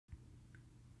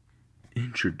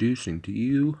Introducing to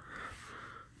you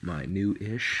my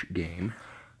new-ish game.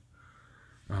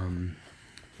 I'm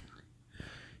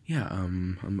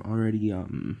already,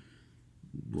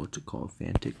 what's it called?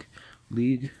 Fantic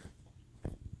League.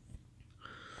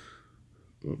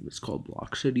 It's called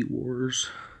Block City Wars.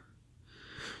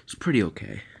 It's pretty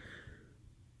okay.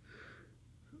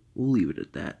 We'll leave it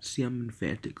at that. See, I'm in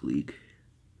Fantic League.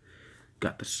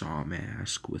 Got the Saw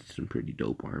mask with some pretty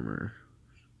dope armor.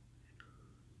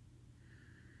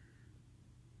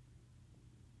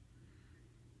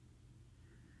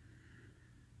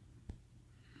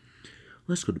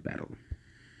 Let's go to battle.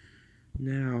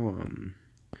 Now,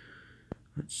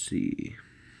 let's see.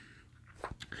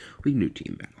 We can do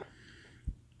team battle.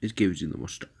 It gives you the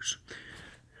most stars.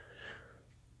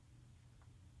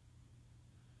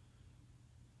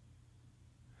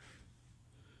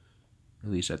 At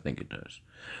least I think it does.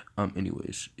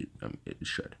 Anyways, it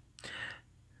should.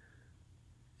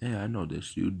 Yeah, I know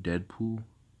this dude, Deadpool.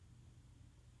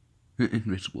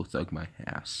 Invisible Thug my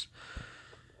ass.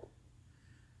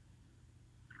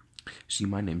 See,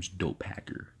 my name's Dope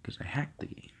Hacker, because I hacked the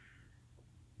game.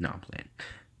 No, I'm playing.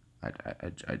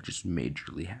 I just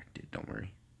majorly hacked it, don't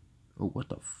worry. Oh, what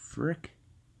the frick?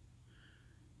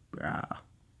 Bro.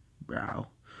 Bro,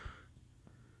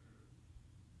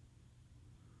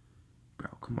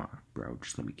 come on. Bro,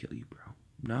 just let me kill you, bro.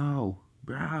 No,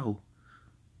 bro.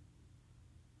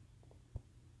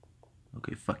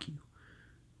 Okay, fuck you.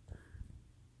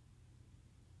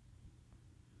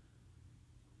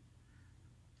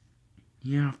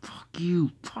 Yeah, fuck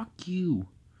you. Fuck you.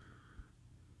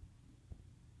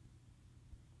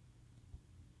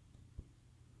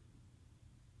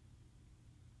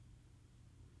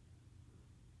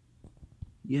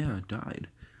 Yeah, I died.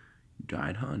 You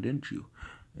died, huh, didn't you?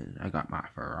 And I got my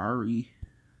Ferrari.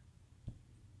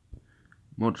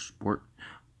 Motorsport.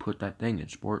 Put that thing in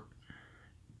sport.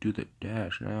 Do the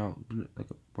dash now. Like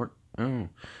a sport. Oh.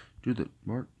 Do the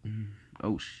mark.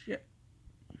 Oh, shit.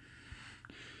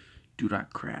 Dude, I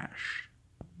crashed.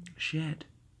 Shit.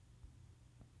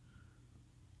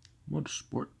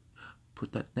 Motorsport.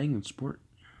 Put that thing in sport.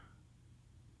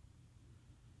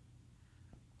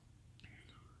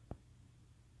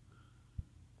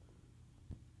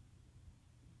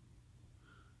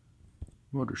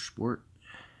 Motorsport.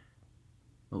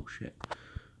 Oh, shit.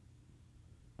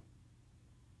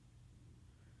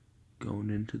 Going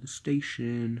into the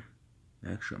station.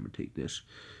 Actually, I'm gonna take this.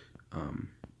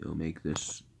 It'll make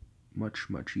this much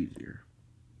easier.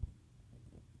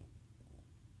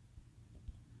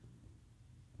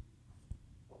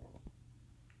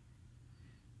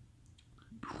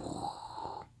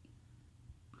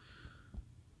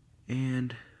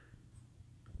 And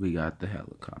we got the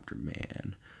helicopter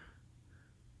man.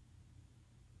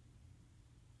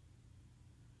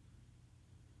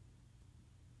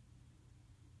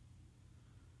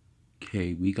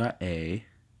 Okay, we got A.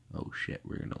 Oh shit,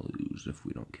 we're gonna lose if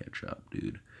we don't catch up,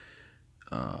 dude.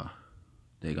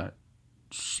 They got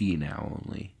C now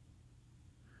only.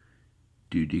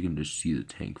 Dude, you can just see the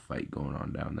tank fight going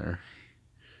on down there.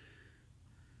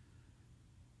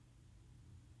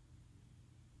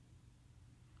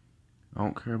 I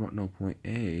don't care about no point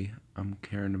A. I'm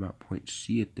caring about point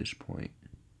C at this point.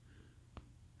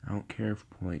 I don't care if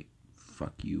point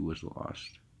fuck you was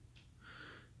lost.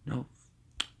 No.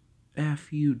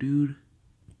 F you, dude.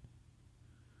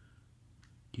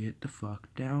 Get the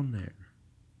fuck down there.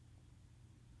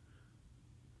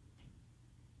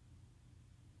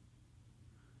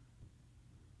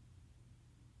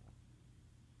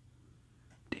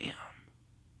 Damn.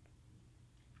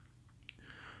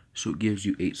 So it gives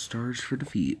you 8 stars for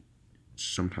defeat.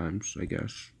 Sometimes, I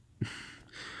guess.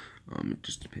 It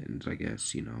just depends, I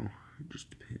guess, you know. It just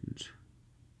depends.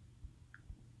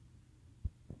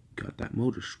 Got that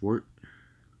motorsport.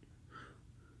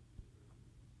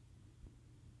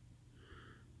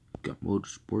 Got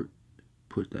motorsport.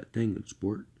 Put that thing in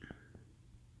sport.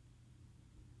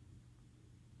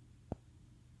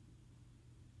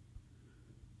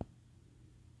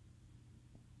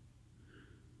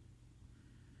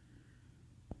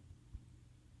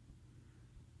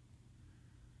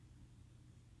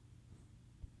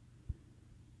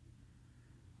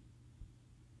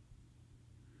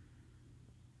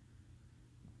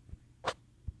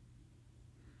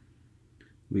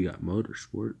 We got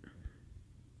motorsport.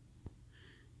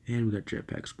 And we got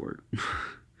jetpack sport.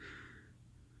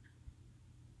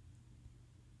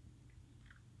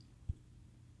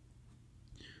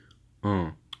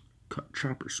 Got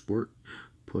chopper sport.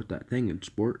 Put that thing in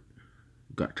sport.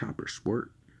 Got chopper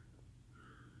sport.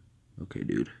 Okay,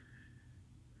 dude.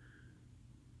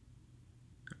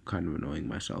 I'm kind of annoying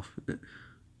myself.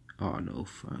 Oh no,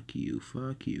 fuck you,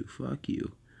 fuck you, fuck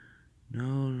you.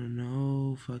 No, no,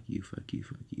 no, fuck you, fuck you,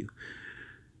 fuck you.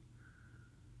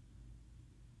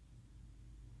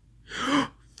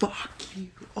 Fuck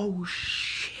you. Oh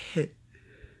shit.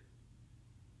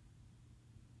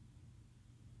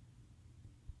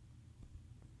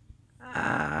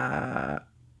 Ah.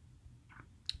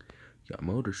 Got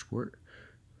motorsport.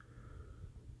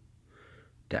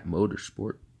 That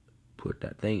motorsport. Put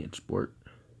that thing in sport.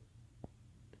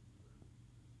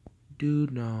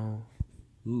 Dude, no.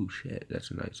 Ooh, shit.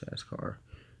 That's a nice ass car.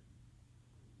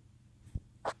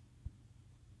 Oh,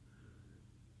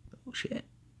 shit.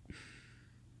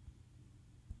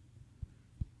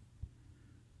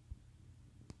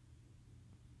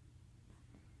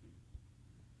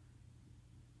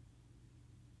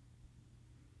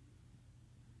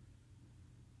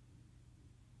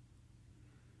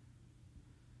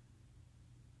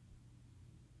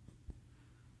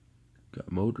 Got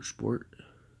motorsport.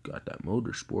 Got that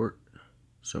motorsport.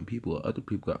 Other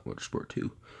people got motorsport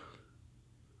too.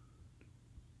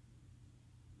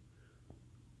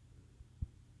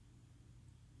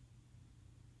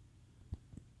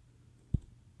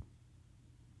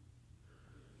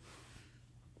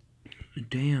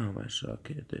 Damn, I suck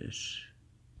at this.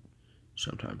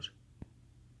 Sometimes.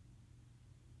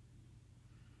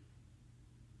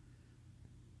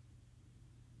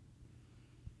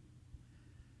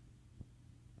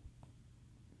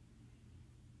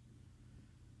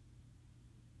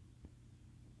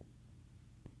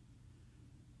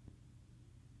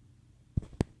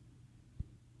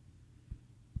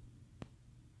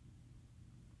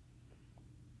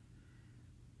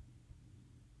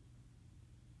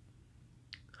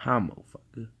 Hi,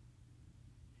 motherfucker.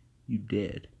 You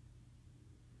dead.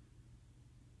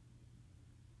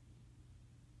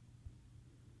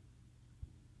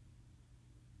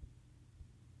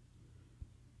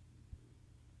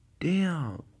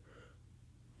 Damn.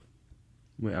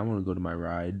 Wait, I want to go to my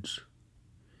rides.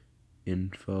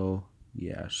 Info.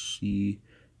 Yeah, see.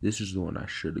 This is the one I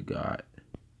should have got.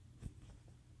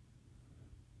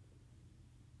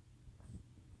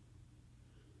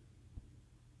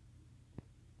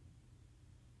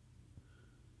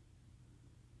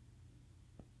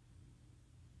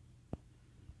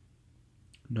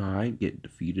 No, I ain't getting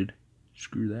defeated.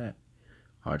 Screw that.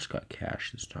 Oh, I just got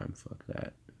cash this time. Fuck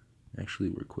that. Actually,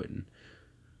 we're quitting.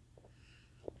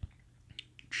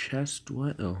 Chest,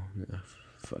 what? Oh, yeah.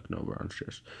 Fuck no, bronze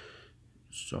chest.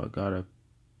 So I gotta.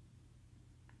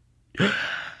 Yes!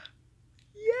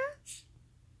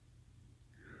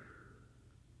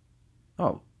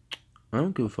 Oh, I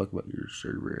don't give a fuck about your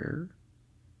server error.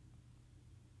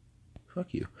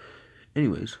 Fuck you.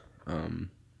 Anyways,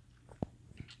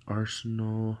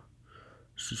 Arsenal.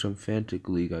 So some Fantic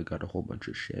League, I got a whole bunch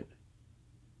of shit.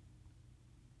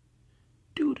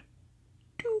 Dude.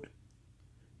 Dude.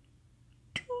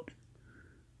 Dude.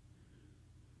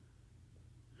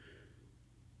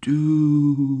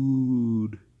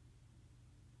 Dude.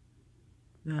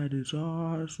 That is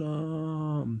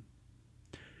awesome.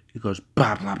 It goes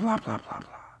blah blah blah blah blah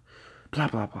blah. Blah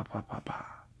blah blah blah blah blah.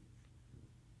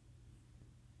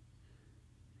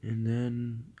 And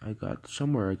then I got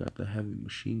the heavy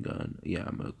machine gun. Yeah,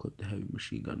 I'm gonna equip the heavy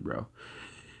machine gun, bro.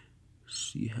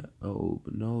 See how, oh,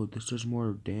 but no, this does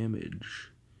more damage.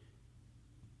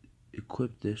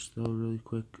 Equip this though really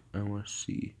quick. I wanna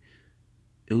see.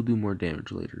 It'll do more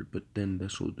damage later, but then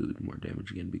this will do more damage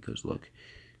again because look,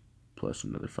 plus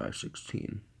another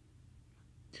 516.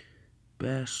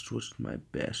 Best, what's my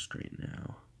best right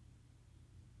now?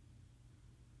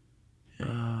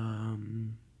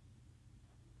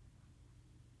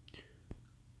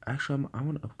 Actually, I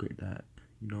want to upgrade that.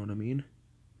 You know what I mean?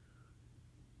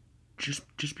 Just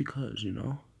because, you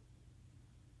know.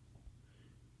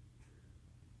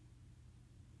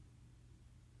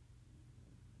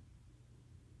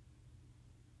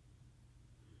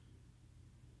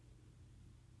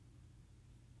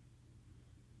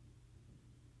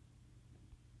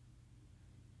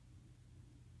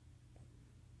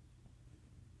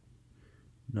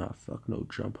 Nah, fuck no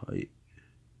jump height.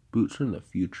 Boots from the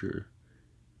future.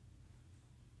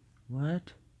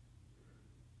 What?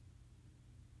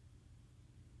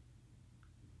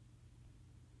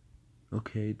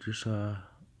 Okay, just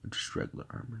regular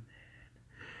armor.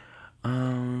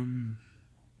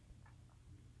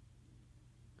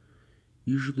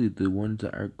 Usually the ones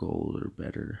that are gold are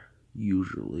better.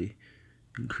 Usually.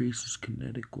 Increases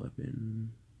kinetic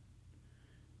weapon.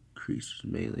 Increases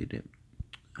melee damage.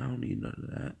 I don't need none of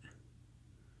that.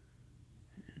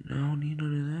 I don't need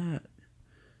none of that.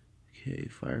 Okay,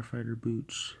 firefighter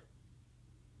boots.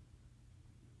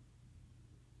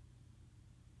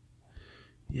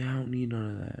 Yeah, I don't need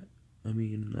none of that. I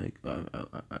mean, like,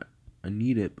 I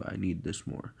need it, but I need this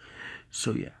more.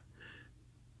 So, yeah.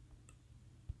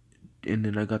 And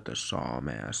then I got the Saw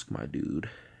mask, my dude.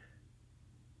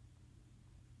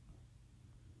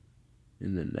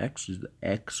 And the next is the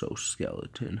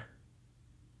exoskeleton.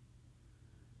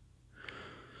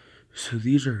 So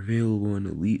these are available in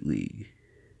Elite League.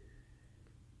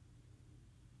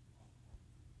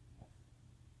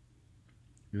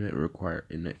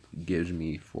 And it gives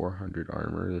me 400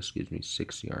 armor. This gives me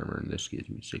 60 armor, and this gives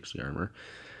me 60 armor,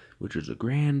 which is a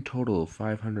grand total of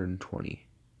 520.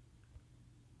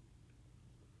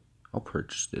 I'll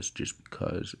purchase this just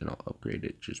because, and I'll upgrade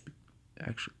it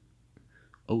actually.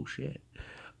 Oh shit.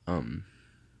 Oh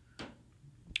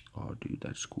dude,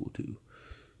 that's cool too.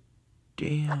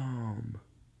 Damn.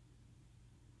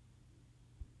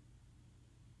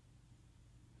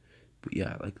 But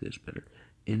yeah, I like this better.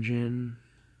 Engine.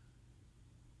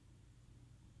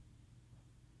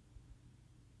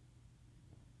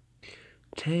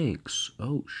 Tanks.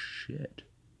 Oh shit.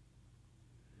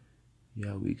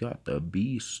 Yeah, we got the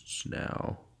beasts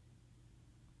now.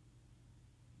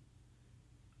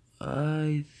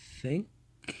 I think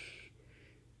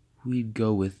we'd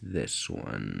go with this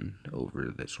one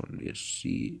over this one.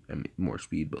 More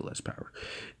speed but less power.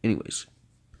 Anyways,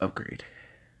 upgrade.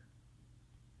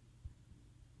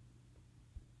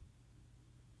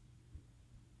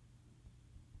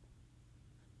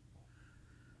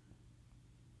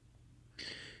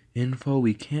 Info,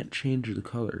 we can't change the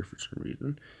color for some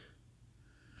reason.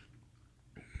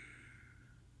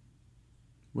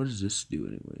 What does this do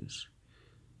anyways?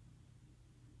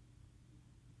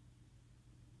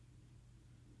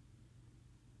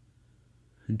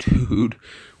 Dude,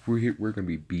 we're gonna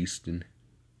be beasting.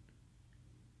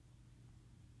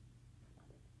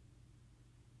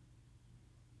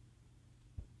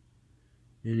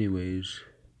 Anyways,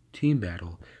 team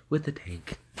battle with the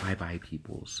tank. Bye bye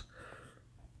peoples.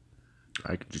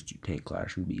 I could just do tank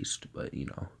clash and beast, but you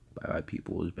know, bye bye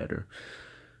people is better.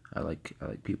 I like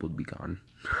people to be gone.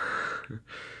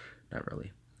 Not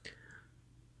really.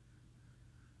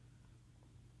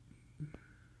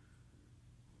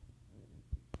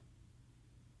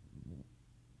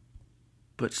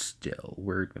 But still,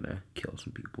 we're gonna kill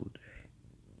some people today.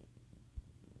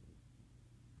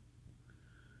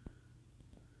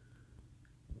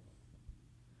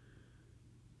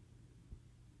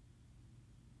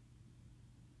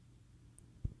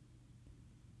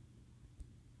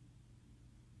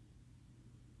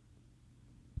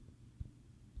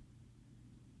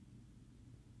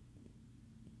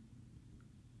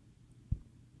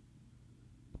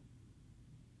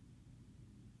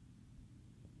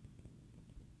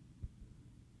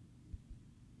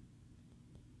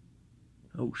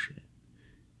 Oh shit.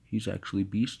 He's actually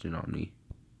beasting on me.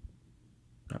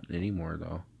 Not anymore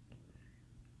though.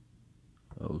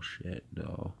 Oh shit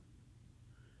though.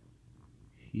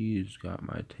 He's got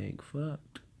my tank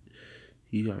fucked.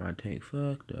 He got my tank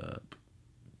fucked up.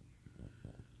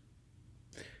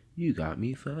 You got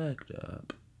me fucked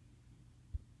up.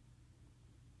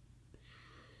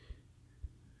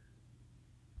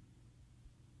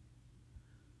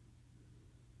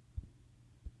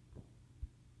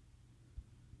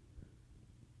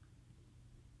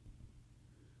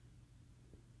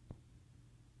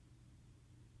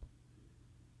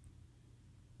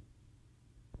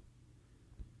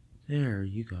 There,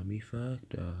 you got me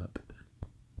fucked up.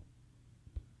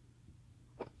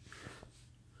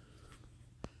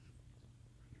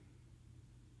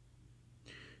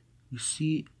 You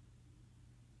see,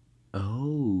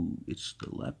 oh, it's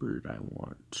the leopard I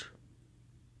want.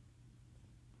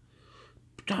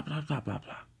 Blah, blah, blah, blah,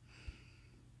 blah.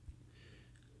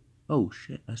 Oh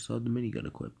shit, I saw the minigun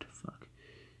equipped. Fuck.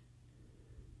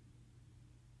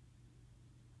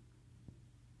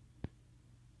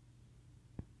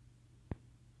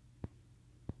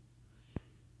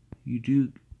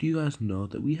 Do you guys know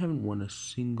that we haven't won a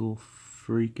single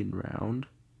freaking round?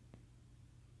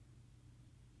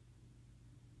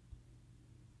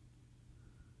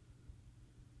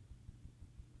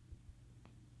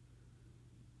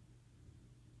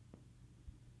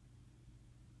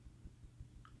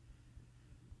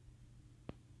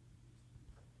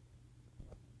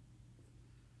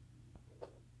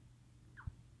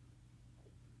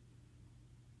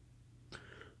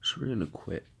 So we're gonna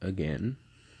quit again.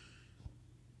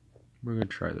 We're gonna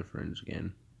try the friends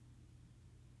again.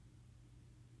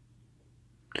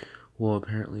 Well,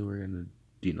 apparently we're gonna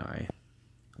deny,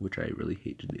 which I really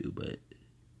hate to do, but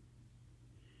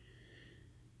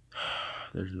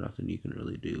there's nothing you can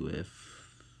really do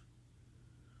if...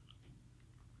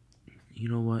 You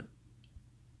know what?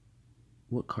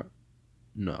 What car?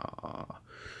 Nah.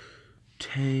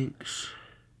 Tanks.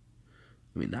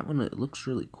 I mean, that one, it looks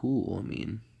really cool. I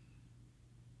mean,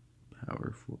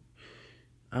 powerful.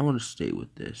 I want to stay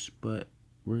with this, but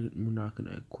we're not going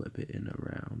to equip it in a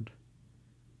round.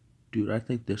 Dude, I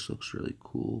think this looks really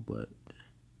cool, but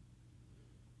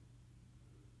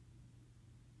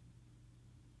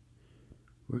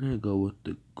we're going to go with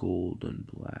the gold and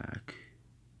black.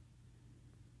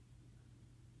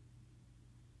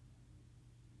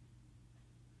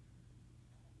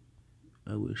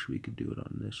 I wish we could do it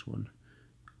on this one.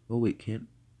 Oh, wait, can't?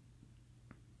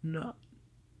 No.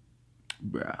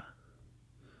 Bruh.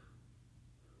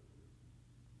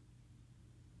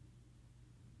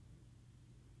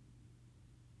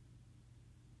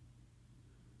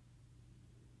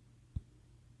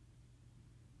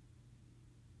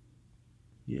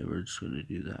 Yeah, we're just gonna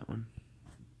do that one.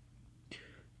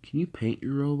 Can you paint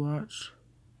your robots?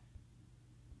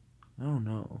 I don't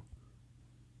know.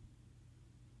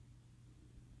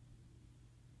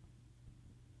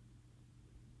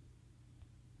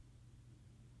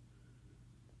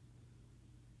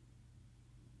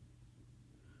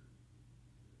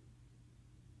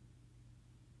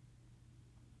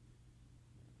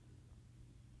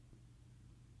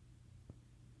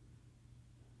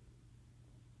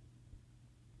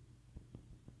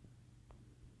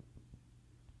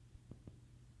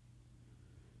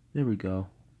 There we go.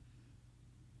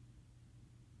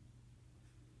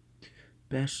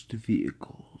 Best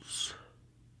vehicles.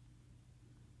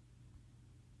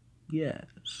 Yes.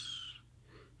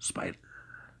 Spider.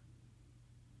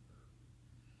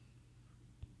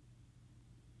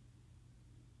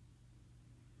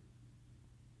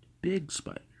 Big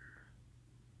spider.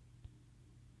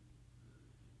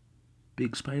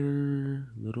 Big spider.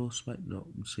 Little spider. No,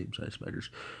 same size spiders.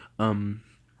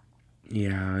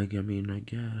 Yeah, I mean, I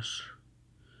guess.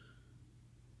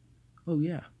 Oh,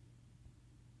 yeah.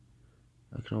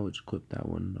 I can always equip that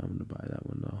one. I'm gonna buy that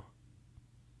one, though.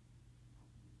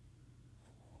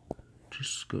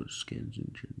 Just go to skins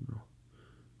in general.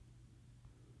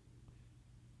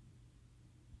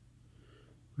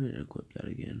 We're gonna equip that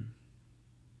again.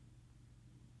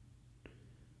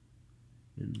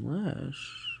 Unless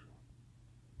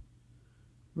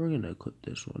we're gonna equip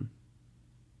this one.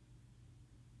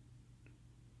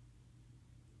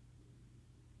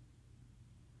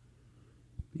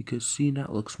 Because see,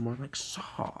 that looks more like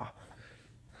Saw.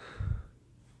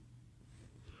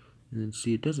 And then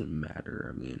see, it doesn't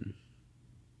matter. I mean,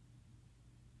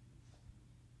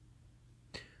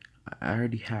 I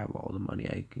already have all the money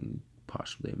I can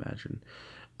possibly imagine.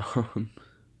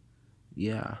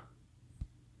 Yeah.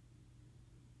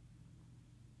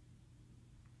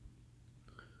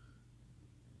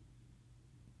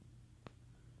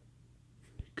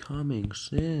 Coming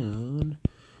soon.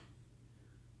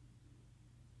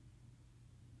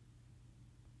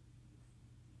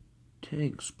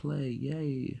 Tanks play,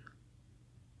 yay.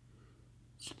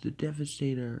 It's the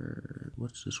Devastator.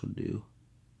 What's this one do?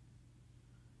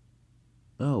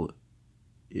 Oh,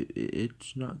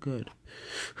 it's not good.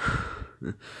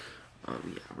 Yeah,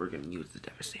 we're gonna use the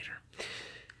Devastator.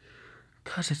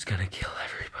 Cause it's gonna kill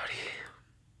everybody.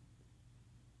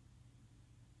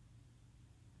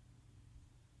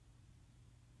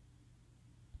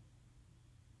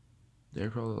 They're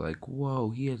probably like, whoa,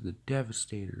 he has the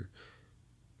Devastator.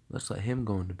 Let's let him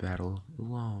go into battle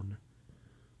alone.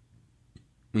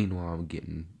 Meanwhile, I'm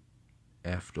getting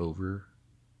effed over.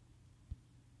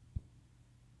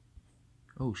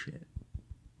 Oh shit.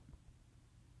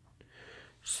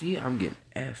 See, I'm getting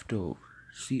effed over.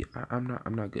 See, I'm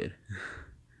not good.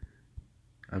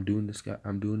 I'm doing this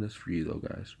for you though,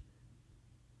 guys.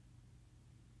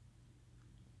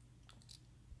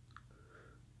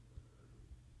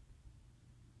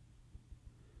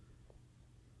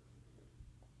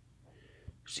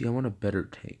 See, I want a better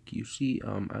tank. You see,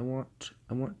 I want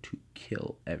to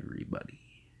kill everybody.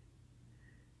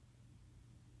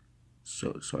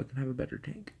 So I can have a better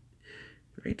tank.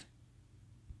 Right?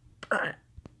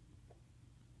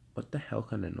 What the hell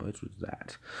kind of noise was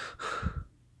that?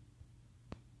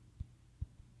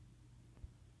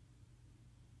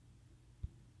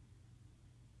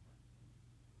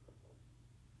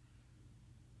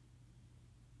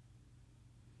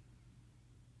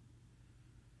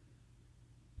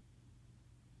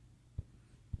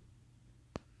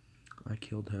 I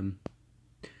killed him.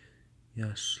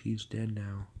 Yes, he's dead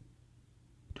now.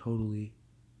 Totally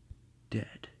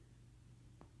dead.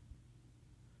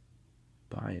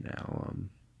 Bye now,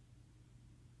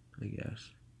 I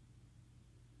guess.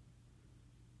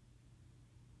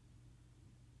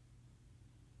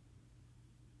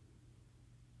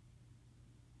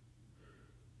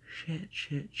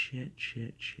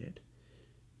 Shit.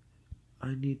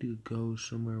 I need to go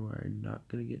somewhere where I'm not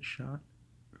gonna get shot.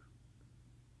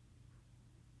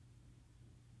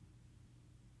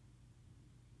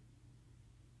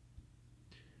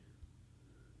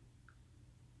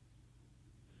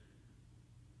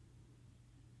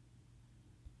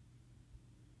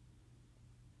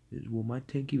 Will my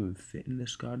tank even fit in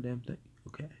this goddamn thing?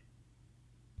 Okay.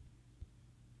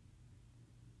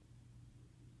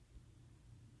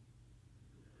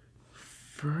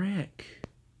 Frick.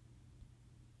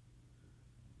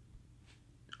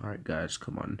 Alright, guys,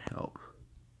 come on, help.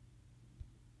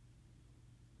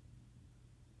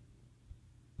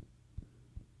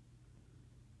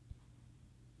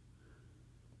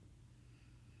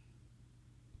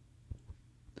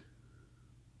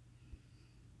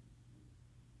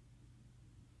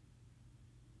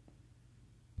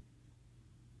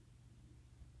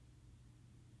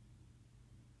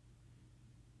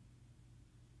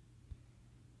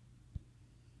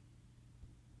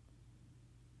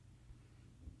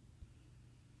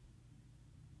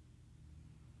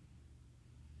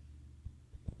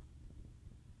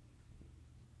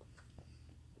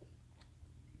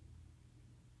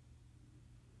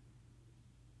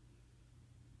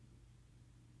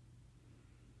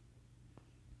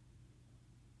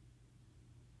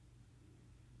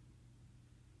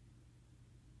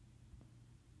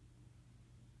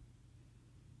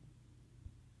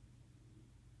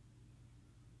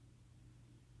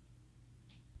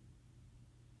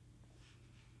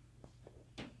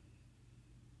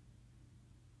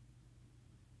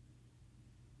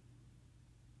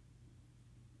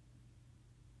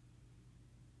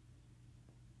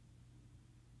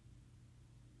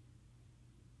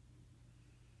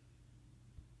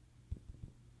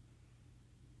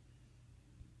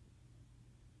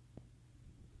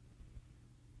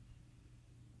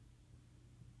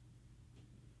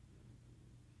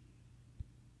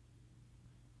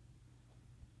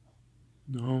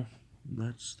 No,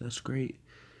 that's great.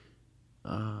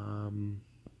 I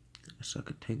suck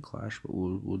at Tank Clash, but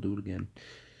we'll do it again.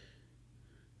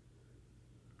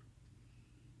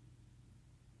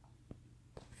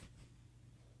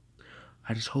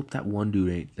 I just hope that one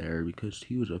dude ain't there because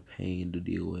he was a pain to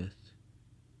deal with.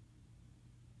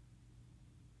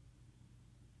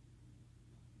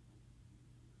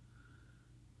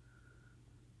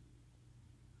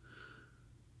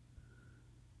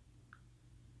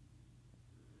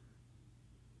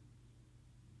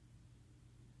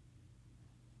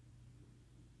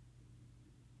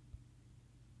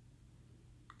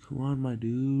 Come on, my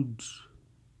dudes.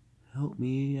 Help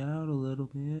me out a little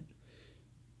bit.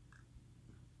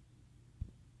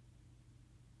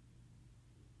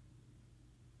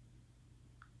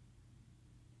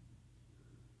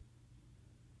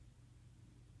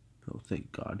 Oh,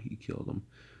 thank God he killed him.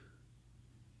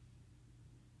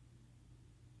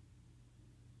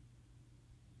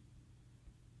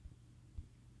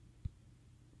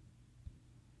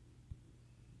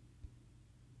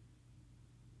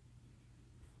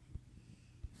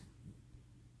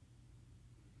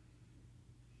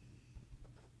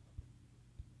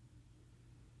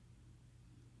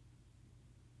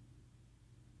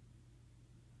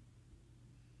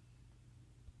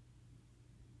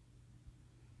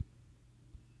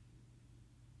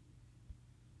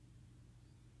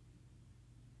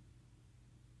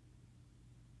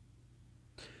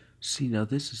 See, now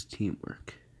this is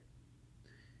teamwork.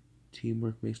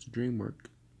 Teamwork makes the dream work.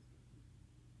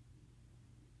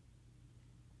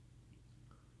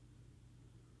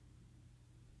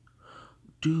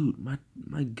 Dude, my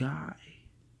guy.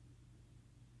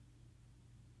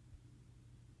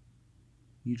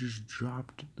 You just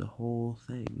dropped the whole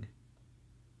thing.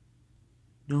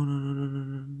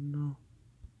 No.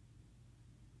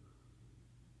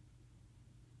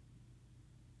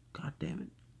 God damn it.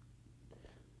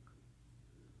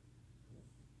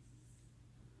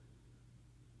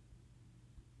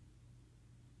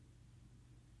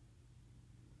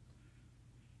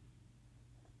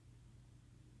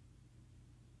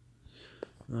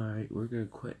 Alright, we're gonna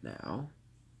quit now.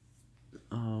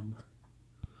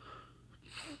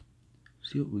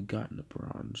 See what we got in the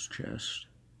bronze chest.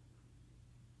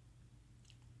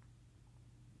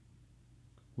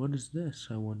 What is this,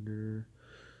 I wonder?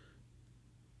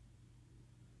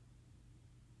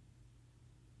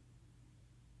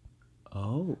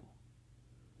 Oh.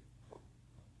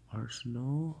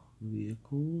 Arsenal,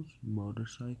 vehicles,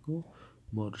 motorcycle,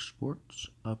 motorsports,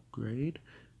 upgrade.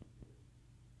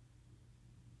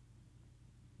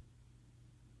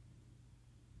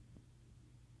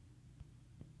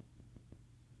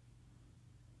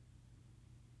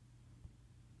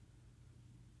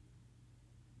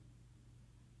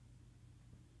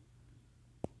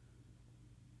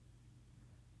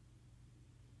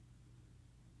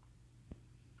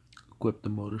 equip the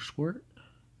motorsport.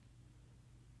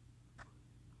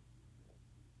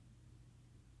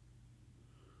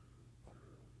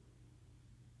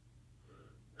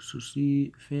 So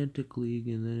see, Fantic League,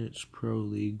 and then it's Pro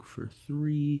League for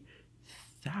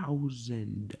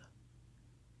 3,000.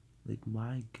 Like,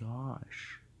 my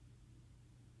gosh.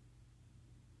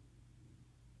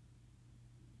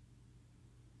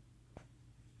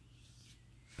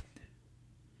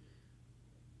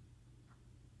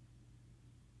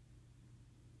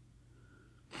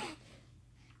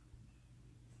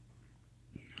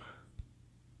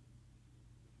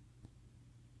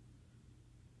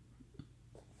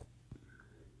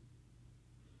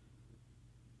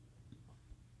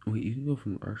 Wait, you can go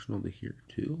from Arsenal to here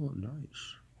too? Oh,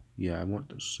 nice. Yeah, I want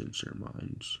the sensor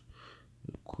mines.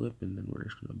 Equip, and then we're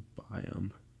just gonna buy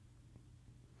them.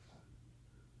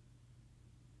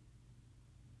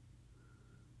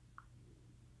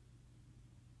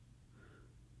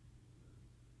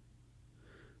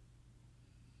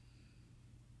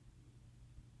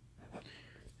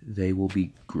 They will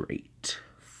be great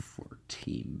for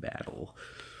team battle.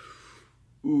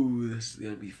 Ooh, this is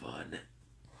gonna be fun.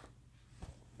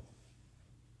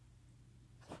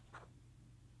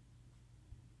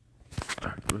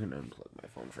 Alright, we're gonna unplug my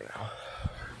phone for now.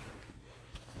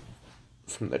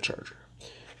 From the charger.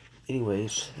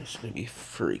 Anyways, this is gonna be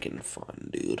freaking fun,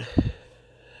 dude.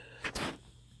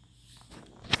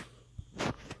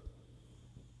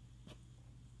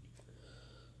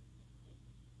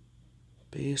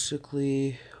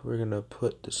 Basically, we're gonna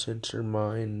put the sensor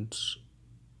mines,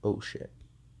 oh shit,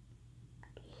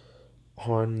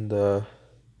 on the,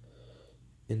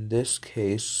 in this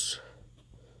case,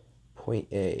 point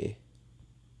A.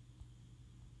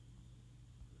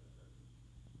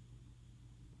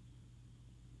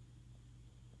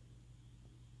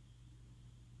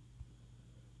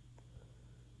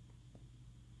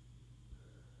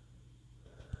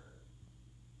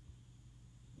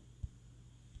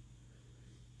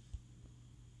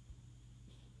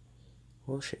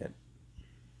 Oh shit.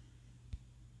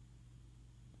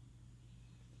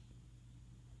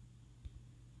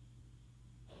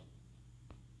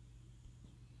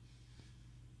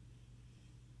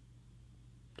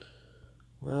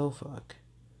 Well, fuck.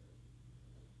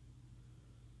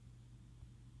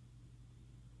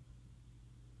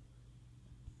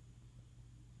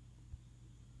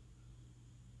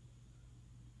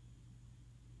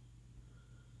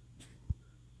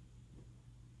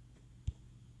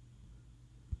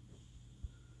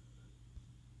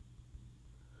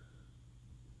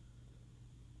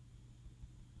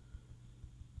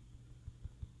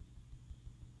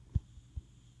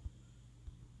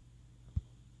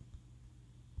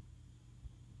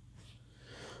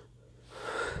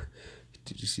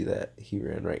 Did you see that? He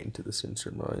ran right into the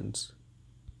sensor mines.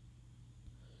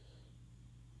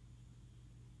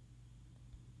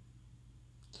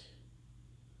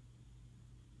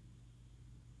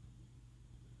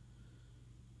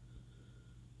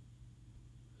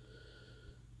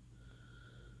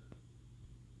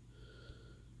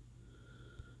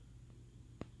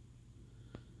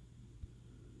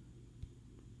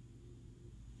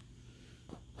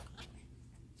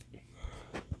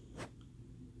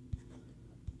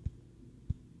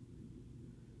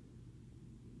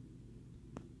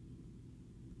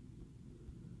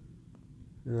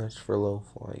 And that's for low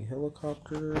flying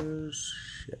helicopters.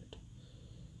 Shit.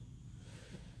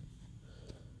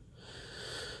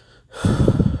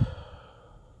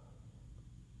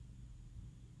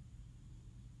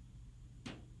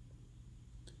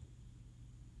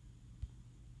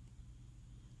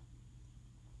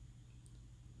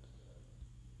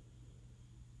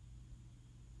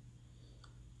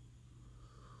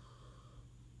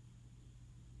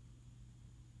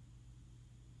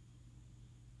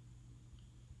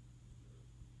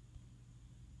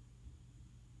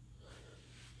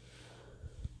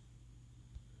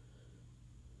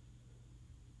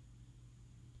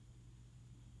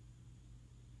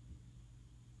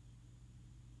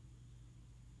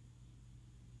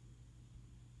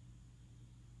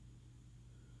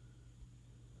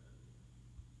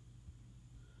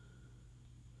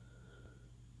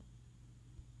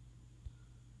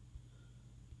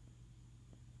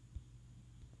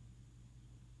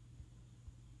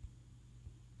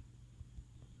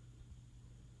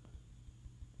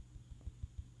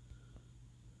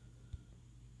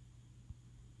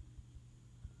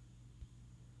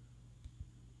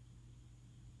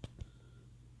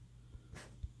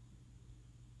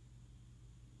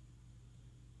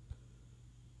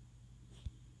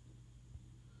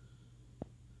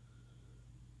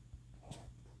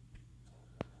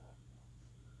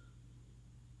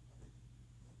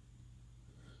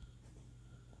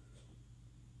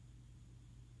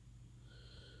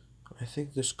 I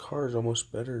think this car is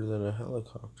almost better than a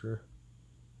helicopter.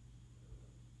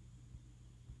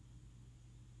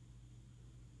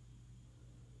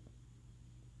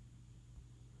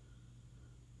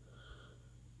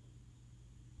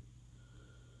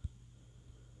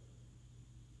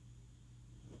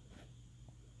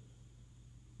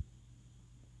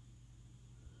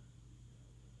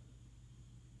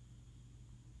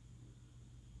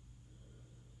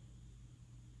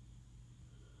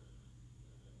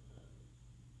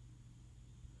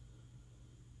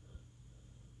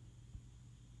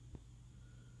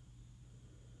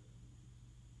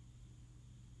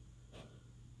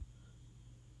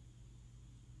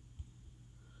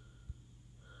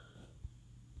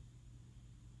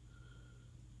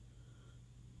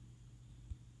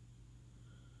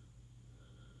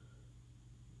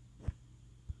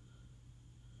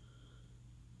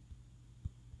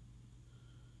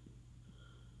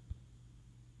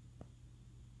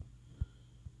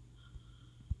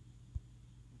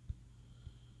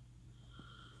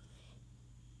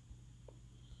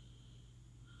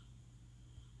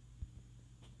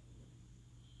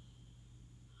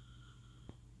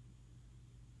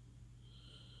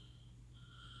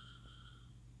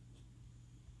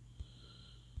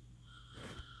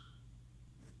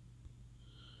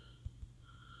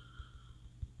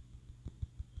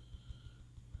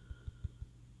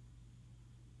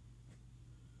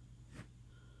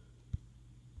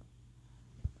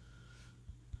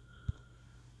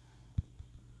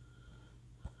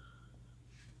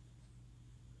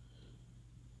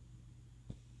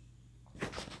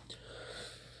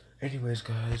 Anyways,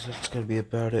 guys, that's gonna be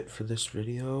about it for this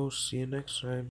video. See you next time.